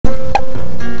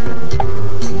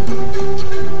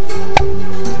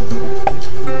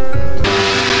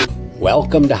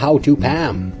Welcome to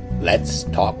howtopam. Let's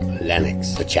talk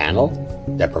Linux, the channel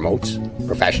that promotes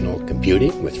professional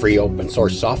computing with free open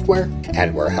source software,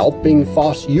 and we're helping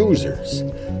FOSS users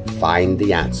find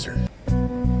the answer.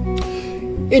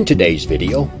 In today's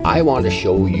video, I want to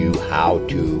show you how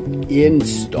to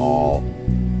install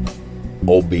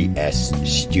OBS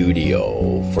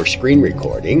Studio for screen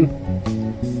recording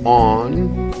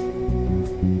on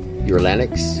your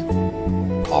Linux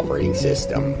operating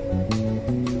system.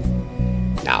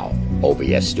 Now,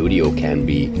 OBS Studio can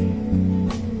be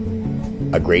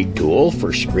a great tool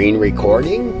for screen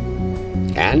recording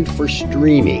and for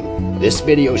streaming. This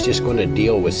video is just going to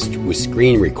deal with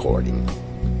screen recording,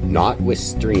 not with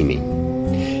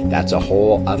streaming. That's a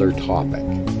whole other topic.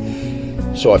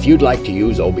 So if you'd like to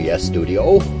use OBS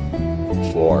Studio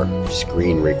for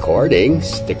screen recording,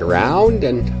 stick around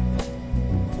and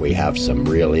we have some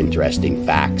real interesting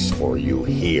facts for you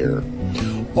here.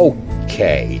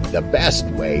 Okay, the best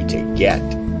way to get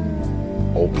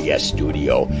OBS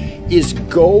Studio is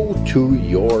go to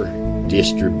your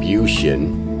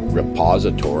distribution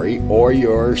repository or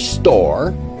your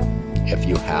store. If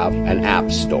you have an app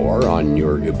store on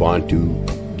your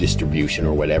Ubuntu distribution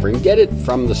or whatever, and get it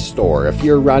from the store. If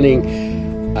you're running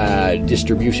a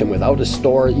distribution without a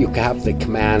store, you have the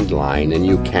command line, and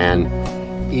you can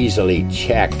easily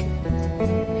check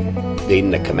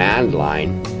in the command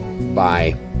line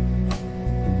by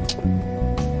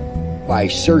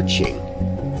searching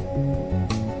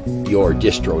your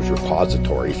distro's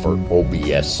repository for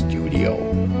OBS Studio.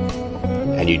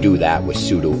 And you do that with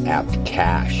sudo apt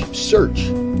cache. Search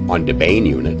on domain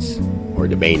units or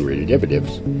domain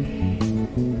derivatives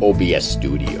OBS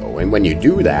Studio. And when you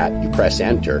do that, you press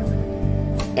enter,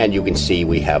 and you can see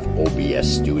we have OBS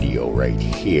Studio right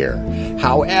here.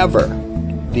 However,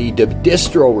 the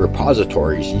distro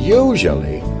repositories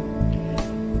usually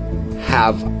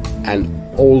have an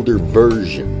older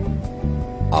version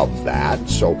of that.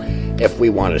 So if we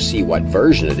want to see what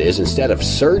version it is, instead of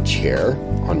search here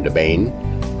on domain,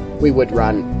 we would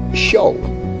run show.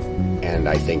 And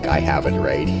I think I have it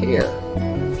right here.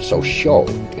 So show,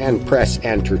 and press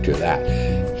enter to that.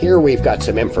 Here we've got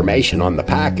some information on the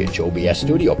package, OBS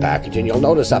Studio package, and you'll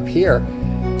notice up here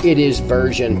it is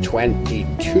version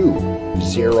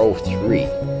 2203.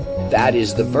 That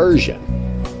is the version.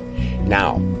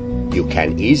 Now, you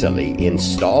can easily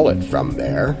install it from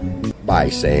there by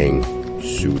saying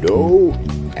sudo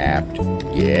apt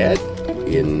get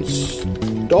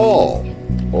install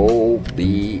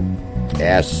OBS-Studio.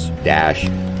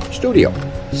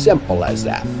 Simple as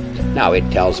that. Now it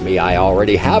tells me I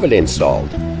already have it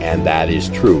installed, and that is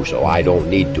true, so I don't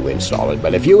need to install it.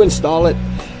 But if you install it,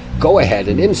 go ahead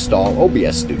and install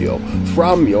OBS Studio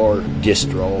from your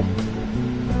distro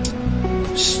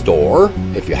store,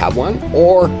 if you have one,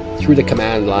 or through the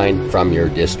command line from your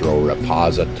distro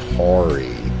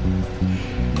repository.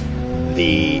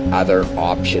 The other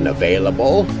option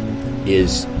available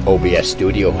is OBS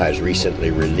Studio has recently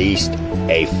released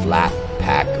a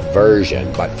Flatpak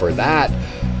version, but for that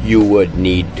you would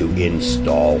need to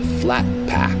install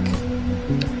Flatpak.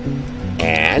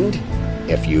 And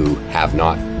if you have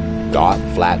not got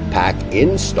Flatpak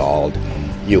installed,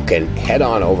 you can head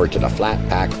on over to the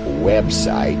Flatpak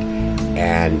website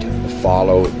and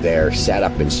follow their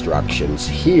setup instructions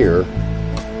here,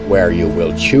 where you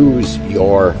will choose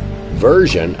your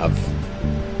version of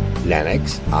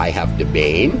Linux. I have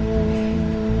domain,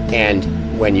 and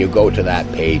when you go to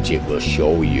that page, it will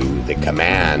show you the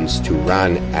commands to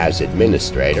run as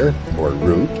administrator or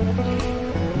root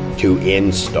to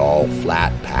install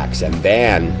Flatpaks, and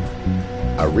then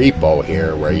a repo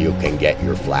here where you can get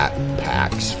your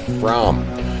Flatpaks from.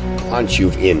 Once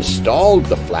you've installed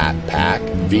the Flatpak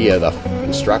via the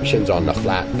instructions on the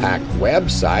Flatpak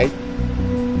website,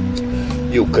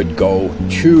 you could go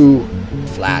to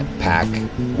Flatpak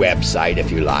website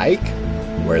if you like,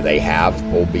 where they have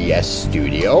OBS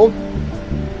Studio,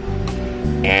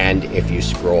 and if you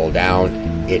scroll down,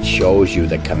 it shows you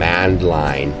the command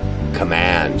line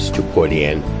commands to put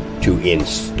in to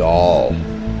install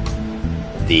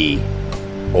the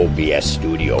OBS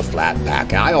Studio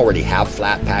Flatpak. And I already have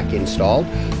Flatpak installed,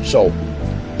 so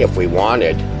if we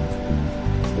wanted,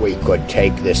 we could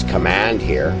take this command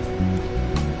here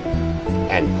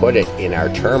and put it in our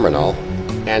terminal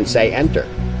and say enter,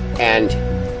 and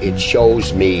it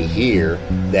shows me here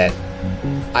that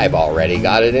I've already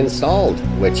got it installed,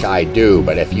 which I do.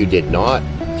 But if you did not,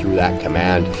 through that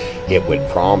command, it would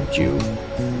prompt you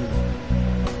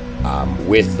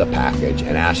with the package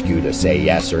and ask you to say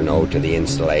yes or no to the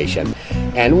installation.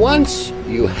 And once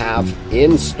you have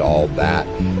installed that,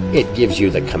 it gives you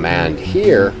the command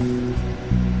here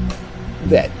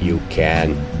that you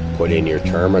can put in your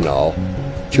terminal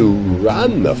to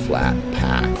run the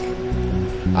Flatpak.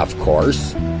 Of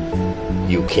course,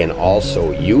 you can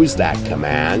also use that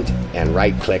command and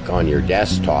right-click on your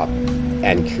desktop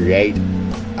and create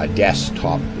a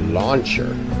desktop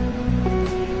launcher.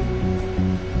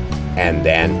 And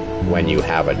then when you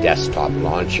have a desktop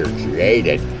launcher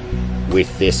created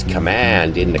with this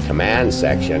command in the command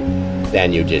section,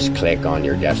 then you just click on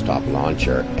your desktop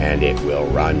launcher and it will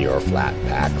run your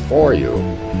Flatpak for you.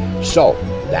 So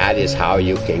that is how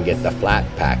you can get the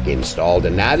Flatpak installed,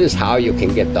 and that is how you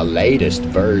can get the latest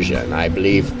version. I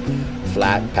believe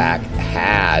Flatpak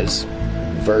has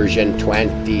version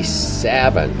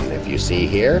 27, if you see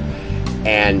here,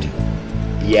 and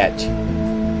yet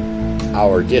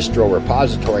our distro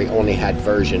repository only had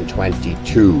version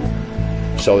 22.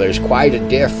 So there's quite a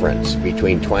difference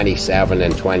between 27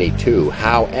 and 22.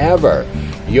 However,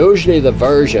 usually the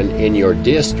version in your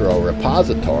distro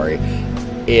repository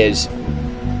is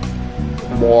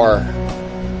more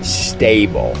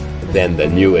stable than the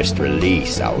newest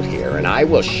release out here, and I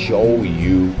will show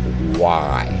you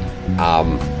why.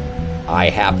 I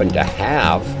happen to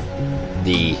have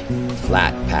the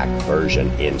Flatpak version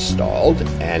installed,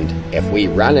 and if we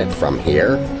run it from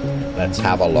here, let's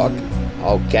have a look.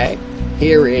 Okay,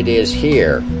 here it is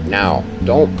here. Now,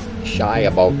 don't shy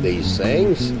about these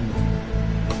things.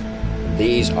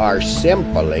 These are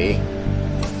simply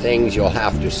things you'll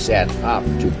have to set up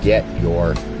to get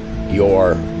your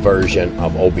version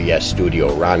of OBS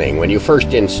Studio running. When you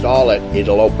first install it,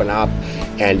 it'll open up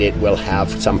and it will have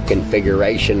some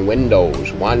configuration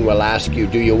windows. One will ask you,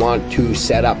 do you want to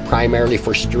set up primarily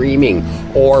for streaming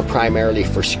or primarily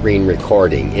for screen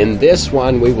recording? In this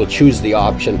one, we will choose the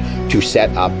option to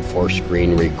set up for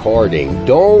screen recording.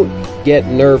 Don't get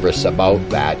nervous about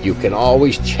that. You can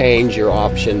always change your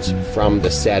options from the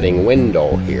setting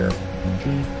window here.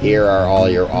 Here are all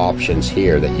your options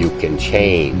here that you can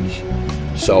change.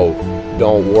 So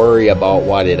don't worry about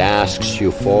what it asks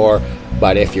you for.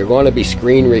 But if you're going to be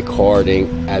screen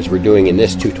recording, as we're doing in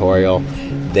this tutorial,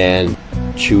 then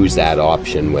choose that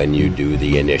option when you do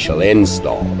the initial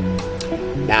install.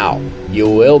 Now, you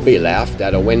will be left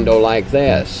at a window like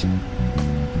this.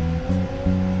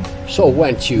 So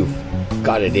once you've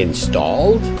got it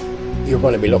installed, you're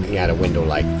going to be looking at a window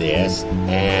like this,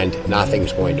 and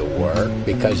nothing's going to work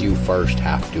because you first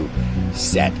have to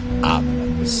set up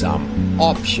some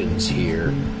options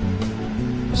here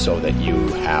so that you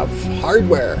have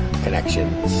hardware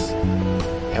connections.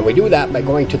 And we do that by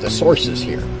going to the sources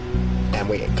here, and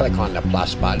we click on the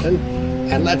plus button,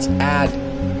 and let's add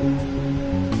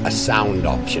a sound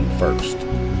option first.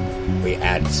 We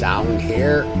add sound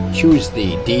here, choose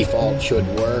the default should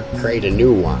work, create a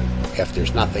new one. If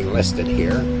there's nothing listed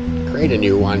here, create a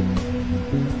new one,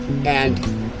 and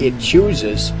it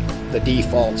chooses the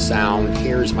default sound.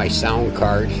 Here's my sound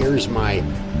card, here's my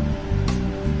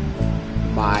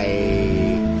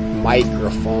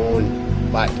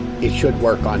microphone, but it should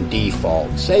work on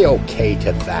default. Say okay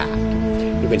to that.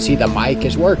 You can see the mic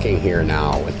is working here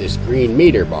now with this green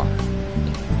meter bar.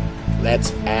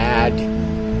 Let's add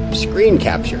screen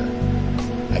capture.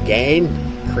 Again,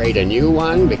 create a new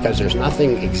one because there's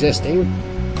nothing existing.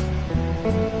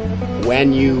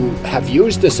 When you have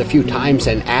used this a few times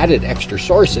and added extra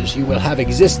sources, you will have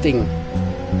existing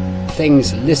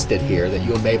things listed here that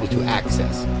you'll be able to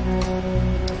access.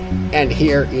 And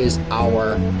here is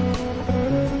our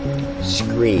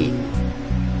screen.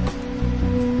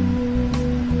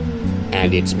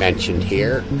 And it's mentioned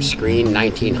here, screen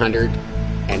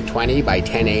 1920 by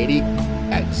 1080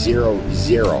 at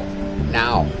 00.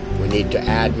 Now, we need to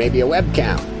add maybe a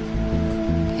webcam.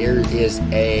 Here is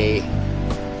a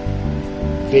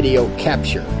video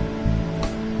capture.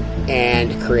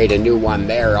 And create a new one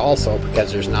there also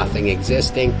because there's nothing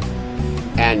existing.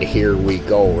 And here we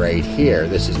go right here.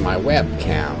 This is my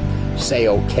webcam. Say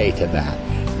okay to that.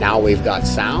 Now we've got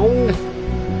sound,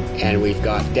 and we've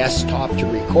got desktop to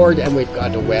record, and we've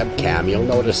got a webcam. You'll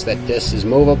notice that this is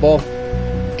movable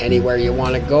anywhere you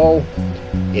want to go.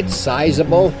 It's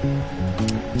sizable,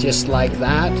 just like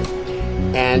that.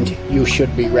 And you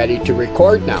should be ready to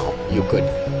record now. You could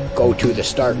go to the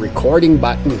start recording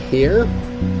button here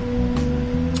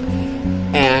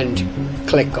and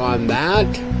click on that,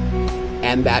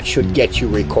 and that should get you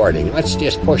recording. Let's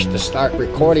just push the start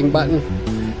recording button.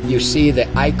 You see the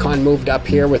icon moved up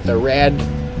here with the red.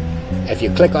 If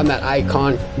you click on that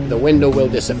icon, the window will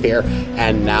disappear,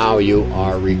 and now you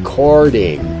are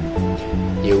recording.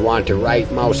 You want to right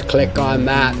mouse click on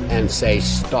that and say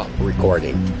stop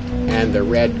recording, and the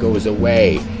red goes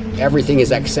away. Everything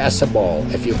is accessible.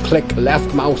 If you click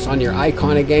left mouse on your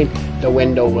icon again, the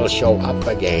window will show up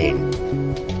again.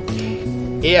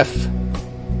 If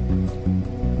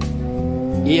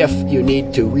you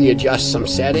need to readjust some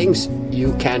settings,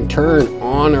 you can turn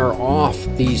on or off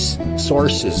these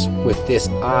sources with this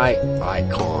eye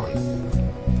icon.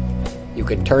 You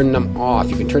can turn them off.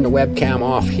 You can turn the webcam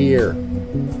off here.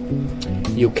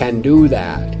 You can do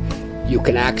that. You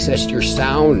can access your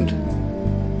sound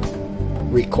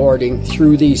recording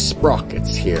through these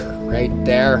sprockets here, right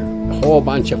there. A whole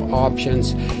bunch of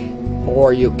options.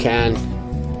 Or you can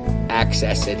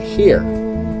access it here,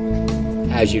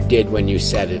 as you did when you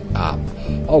set it up.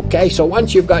 Okay, so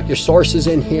once you've got your sources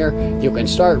in here, you can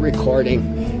start recording,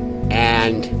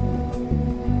 and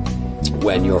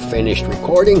when you're finished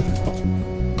recording,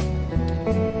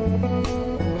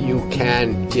 you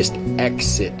can just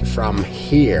exit from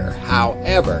here.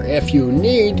 However, if you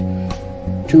need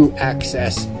to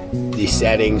access the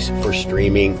settings for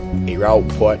streaming, your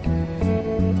output,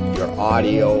 your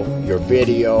audio, your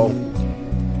video,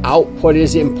 output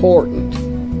is important.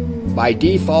 By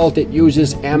default, it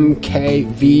uses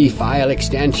MKV file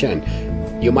extension.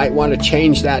 You might want to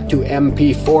change that to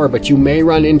MP4, but you may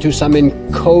run into some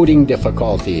encoding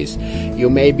difficulties. You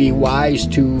may be wise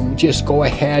to just go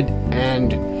ahead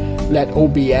and let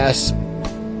OBS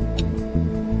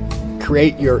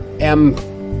create your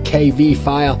MKV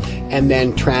file and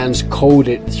then transcode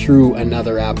it through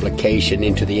another application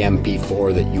into the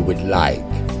MP4 that you would like.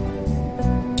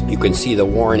 You can see the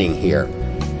warning here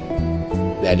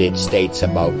that it states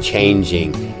about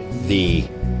changing the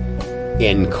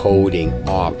encoding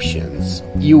options.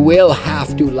 You will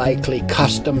have to likely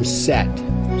custom set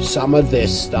some of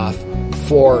this stuff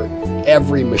for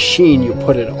every machine you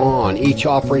put it on. Each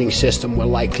operating system will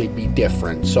likely be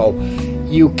different, so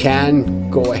you can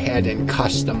go ahead and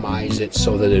customize it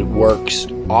so that it works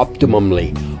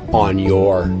optimally on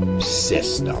your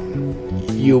system.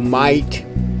 You might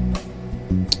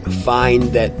find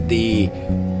that the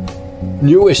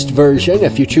newest version,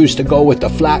 if you choose to go with the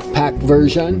Flatpak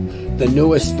version, the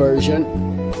newest version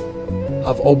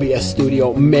of OBS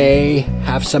Studio may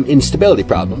have some instability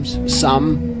problems.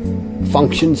 Some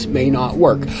functions may not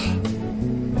work.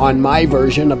 On my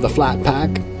version of the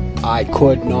Flatpak, I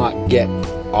could not get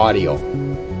audio.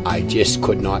 I just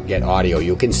could not get audio.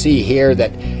 You can see here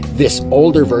that this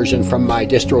older version from my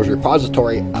distro's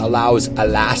repository allows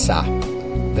ALASA,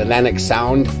 the Linux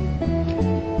sound.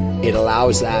 It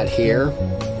allows that here,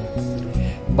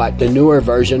 but the newer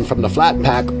version from the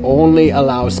Flatpak only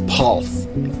allows pulse,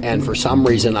 and for some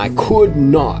reason I could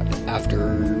not,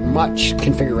 after much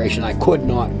configuration, I could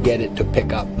not get it to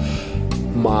pick up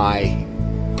my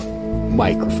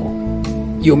microphone.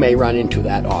 You may run into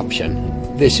that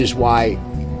option. This is why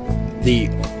the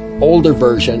older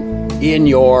version in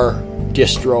your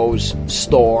distro's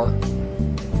store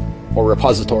or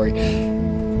repository,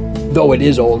 though it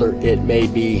is older, it may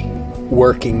be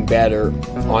working better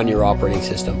on your operating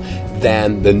system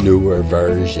than the newer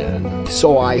version.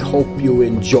 So I hope you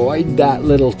enjoyed that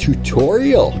little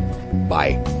tutorial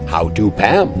by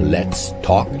howtopam. Let's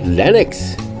talk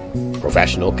Linux.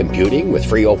 Professional computing with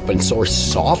free open source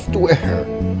software.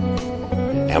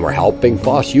 And we're helping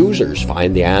FOSS users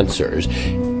find the answers.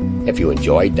 If you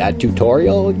enjoyed that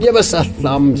tutorial, give us a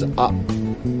thumbs up,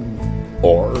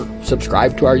 or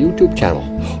subscribe to our YouTube channel,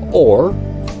 or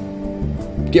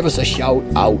give us a shout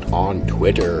out on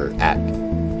Twitter at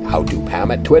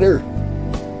howtopam at Twitter.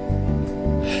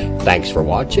 Thanks for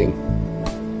watching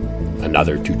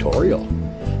another tutorial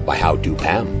by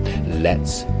howtopam.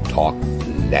 Let's talk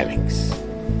Linux.